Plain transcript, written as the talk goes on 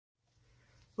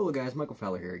Hello guys, Michael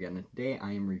Fowler here again, and today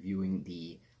I am reviewing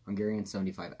the Hungarian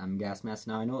 75M gas mask.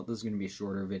 Now I know this is going to be a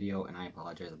shorter video, and I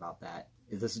apologize about that.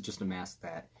 This is just a mask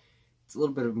that, it's a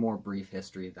little bit of more brief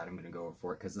history that I'm going to go over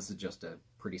for it, because this is just a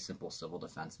pretty simple civil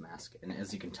defense mask, and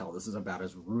as you can tell, this is about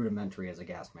as rudimentary as a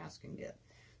gas mask can get.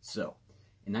 So,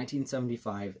 in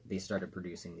 1975, they started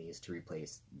producing these to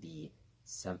replace the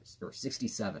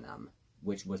 67M,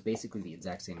 which was basically the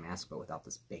exact same mask, but without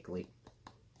this bakelite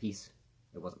piece.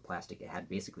 It wasn't plastic, it had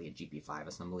basically a GP5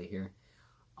 assembly here.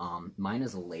 Mine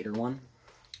is a later one,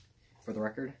 for the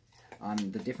record.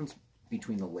 The difference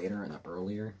between the later and the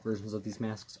earlier versions of these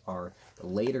masks are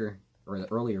the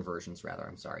earlier versions rather,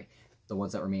 I'm sorry, the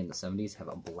ones that were made in the 70s have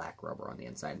a black rubber on the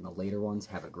inside, and the later ones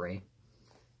have a gray,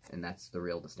 and that's the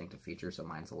real distinctive feature, so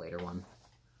mine's a later one.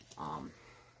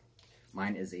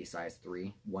 Mine is a size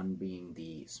 3, 1 being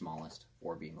the smallest,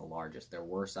 4 being the largest. There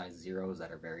were size 0s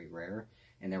that are very rare,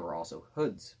 and there were also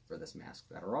hoods for this mask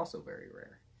that are also very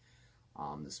rare.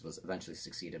 This was eventually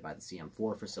succeeded by the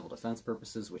CM4 for civil defense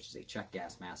purposes, which is a Czech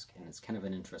gas mask, and it's kind of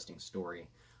an interesting story.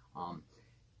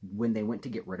 When they went to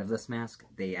get rid of this mask,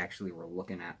 they actually were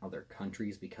looking at other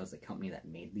countries because the company that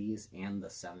made these and the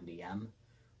 70M,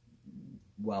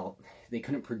 well, they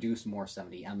couldn't produce more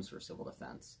 70Ms for civil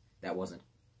defense. That wasn't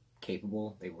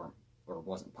capable,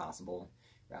 wasn't possible,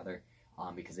 rather,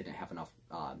 because they didn't have enough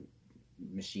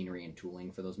machinery and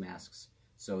tooling for those masks.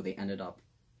 So they ended up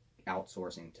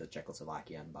outsourcing to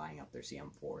Czechoslovakia and buying up their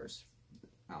CM4s,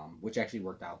 which actually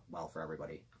worked out well for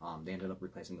everybody. They ended up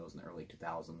replacing those in the early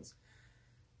 2000s.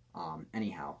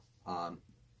 Anyhow,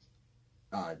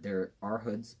 there are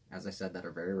hoods, as I said, that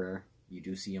are very rare. You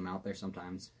do see them out there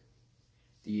sometimes.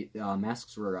 The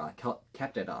masks were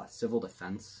kept at civil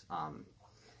defense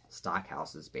stock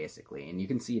houses, basically, and you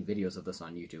can see videos of this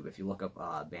on YouTube. If you look up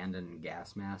abandoned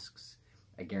gas masks,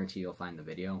 I guarantee you'll find the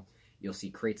video. You'll see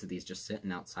crates of these just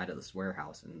sitting outside of this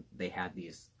warehouse, and they had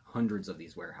these hundreds of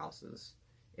these warehouses,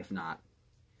 if not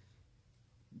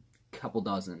a couple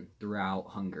dozen, throughout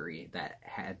Hungary that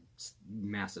had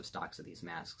massive stocks of these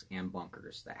masks, and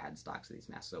bunkers that had stocks of these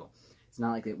masks. So it's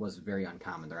not like it was very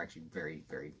uncommon. They're actually very,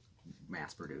 very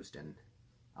mass-produced and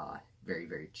very,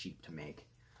 very cheap to make.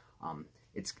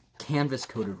 It's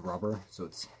canvas-coated rubber, so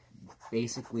it's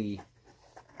basically,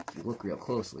 if you look real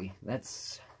closely,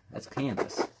 that's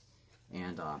canvas.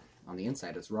 And on the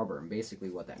inside it's rubber, and basically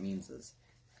what that means is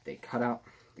they cut out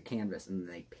the canvas and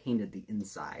they painted the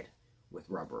inside with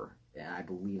rubber, and I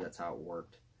believe that's how it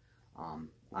worked.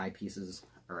 Eyepieces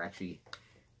are actually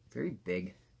very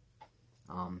big,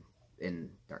 and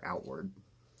they're outward.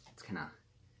 It's kind of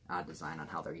odd design on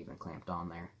how they're even clamped on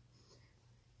there.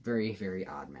 Very, very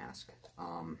odd mask.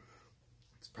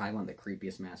 It's probably one of the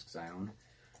creepiest masks I own,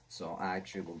 so I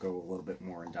actually will go a little bit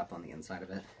more in depth on the inside of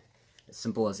it. As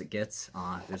simple as it gets,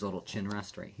 there's a little chin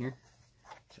rest right here,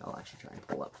 which I'll actually try and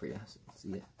pull up for you so you can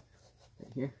see it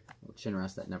right here. A little chin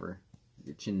rest that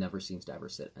your chin never seems to ever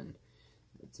sit in.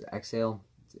 It's an exhale,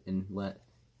 it's an inlet.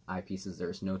 Eyepieces,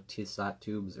 there's no T-slot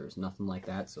tubes, there's nothing like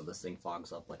that, so this thing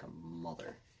fogs up like a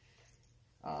mother.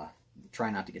 Try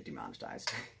not to get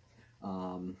demonetized.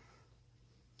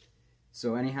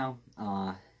 So anyhow,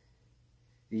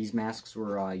 these masks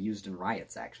were used in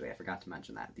riots, actually. I forgot to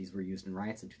mention that. These were used in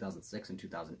riots in 2006 and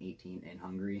 2018 in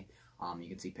Hungary. You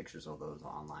can see pictures of those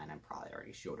online. I probably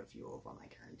already showed a few of them, I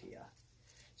guarantee you.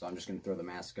 So I'm just going to throw the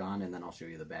mask on, and then I'll show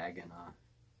you the bag, and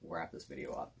we'll wrap this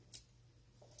video up.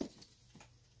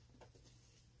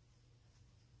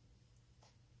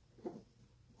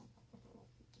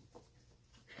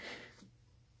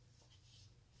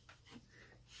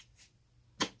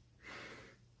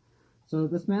 So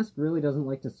this mask really doesn't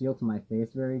like to seal to my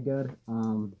face very good.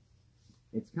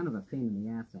 It's kind of a pain in the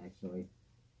ass, actually.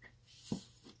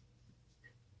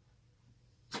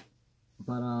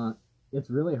 But it's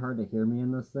really hard to hear me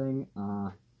in this thing.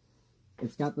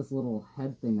 It's got this little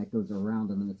head thing that goes around,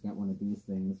 and then it's got one of these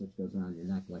things which goes around your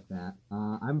neck like that.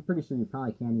 I'm pretty sure you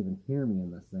probably can't even hear me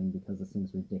in this thing because this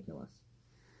thing's ridiculous.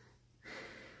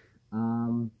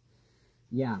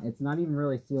 Yeah, it's not even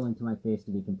really sealing to my face,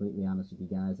 to be completely honest with you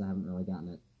guys. I haven't really gotten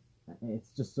it. It's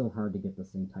just so hard to get this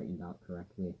thing tightened out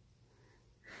correctly.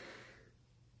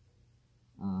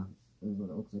 This is what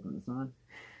it looks like when it's on.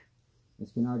 As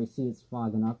you can already see, it's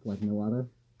fogging up like no other.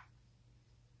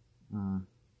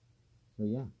 So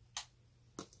yeah.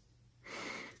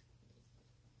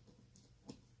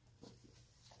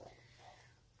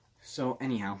 So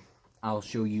anyhow, I'll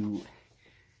show you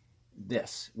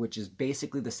this, which is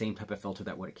basically the same type of filter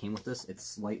that it came with this. It's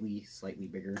slightly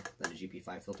bigger than a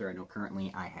GP5 filter. I know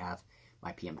currently I have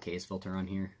my PMK's filter on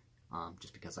here,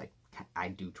 just because I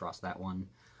do trust that one.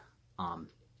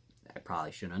 I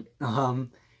probably shouldn't.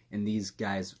 And these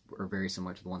guys are very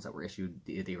similar to the ones that were issued.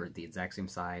 They were the exact same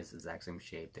size, exact same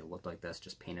shape. They looked like this,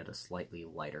 just painted a slightly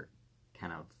lighter,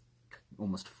 kind of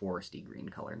almost foresty green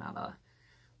color, not a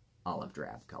olive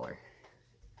drab color.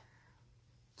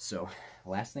 So,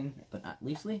 last thing, but not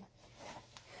leastly,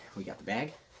 we got the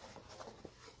bag.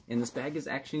 And this bag is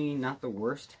actually not the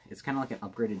worst. It's kind of like an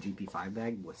upgraded GP5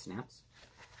 bag with snaps.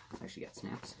 It's actually got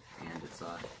snaps. And it's,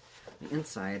 the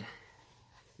inside,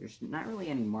 there's not really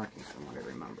any markings from what I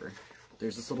remember.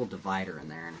 There's this little divider in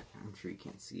there, and I'm sure you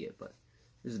can't see it, but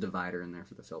there's a divider in there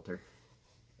for the filter.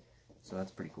 So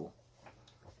that's pretty cool.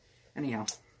 Anyhow,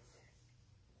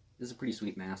 this is a pretty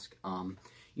sweet mask. You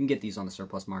can get these on the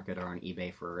surplus market or on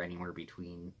eBay for anywhere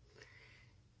between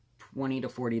 $20 to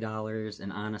 $40,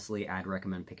 and honestly, I'd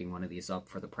recommend picking one of these up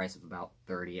for the price of about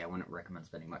 $30. I wouldn't recommend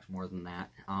spending much more than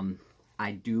that.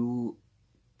 I do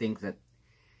think that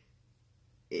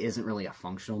it isn't really a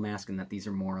functional mask, and that these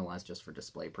are more or less just for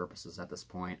display purposes at this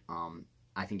point.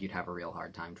 I think you'd have a real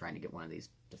hard time trying to get one of these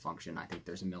to function. I think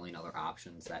there's a million other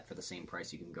options that for the same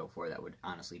price you can go for that would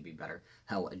honestly be better.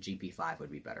 Hell, a GP5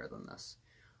 would be better than this.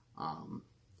 And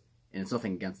it's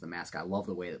nothing against the mask. I love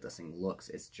the way that this thing looks.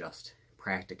 It's just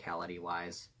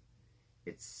practicality-wise,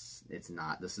 it's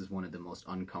not. This is one of the most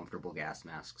uncomfortable gas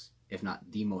masks, if not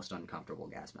the most uncomfortable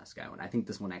gas mask I own. I think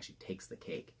this one actually takes the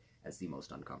cake as the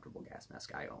most uncomfortable gas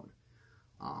mask I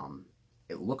own.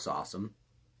 It looks awesome,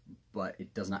 but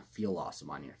it does not feel awesome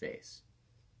on your face.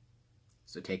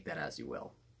 So take that as you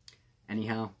will.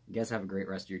 Anyhow, you guys have a great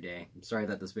rest of your day. I'm sorry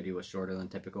that this video was shorter than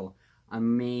typical. I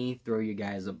may throw you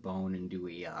guys a bone and do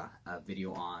a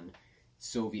video on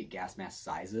Soviet gas mask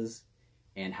sizes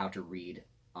and how to read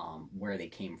where they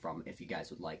came from, if you guys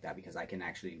would like that, because I can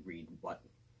actually read what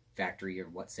factory or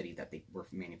what city that they were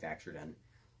manufactured in,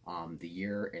 the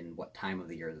year and what time of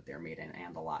the year that they're made in,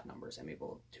 and the lot numbers I'm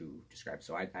able to describe.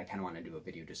 So I kind of want to do a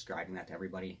video describing that to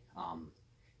everybody,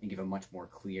 and give a much more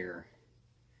clear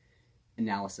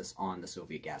analysis on the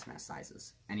Soviet gas mask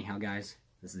sizes. Anyhow, guys,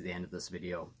 this is the end of this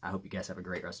video. I hope you guys have a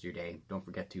great rest of your day. Don't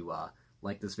forget to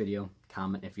like this video,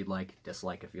 comment if you'd like,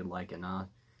 dislike if you'd like, and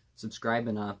subscribe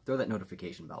and throw that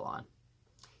notification bell on.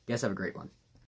 You guys have a great one.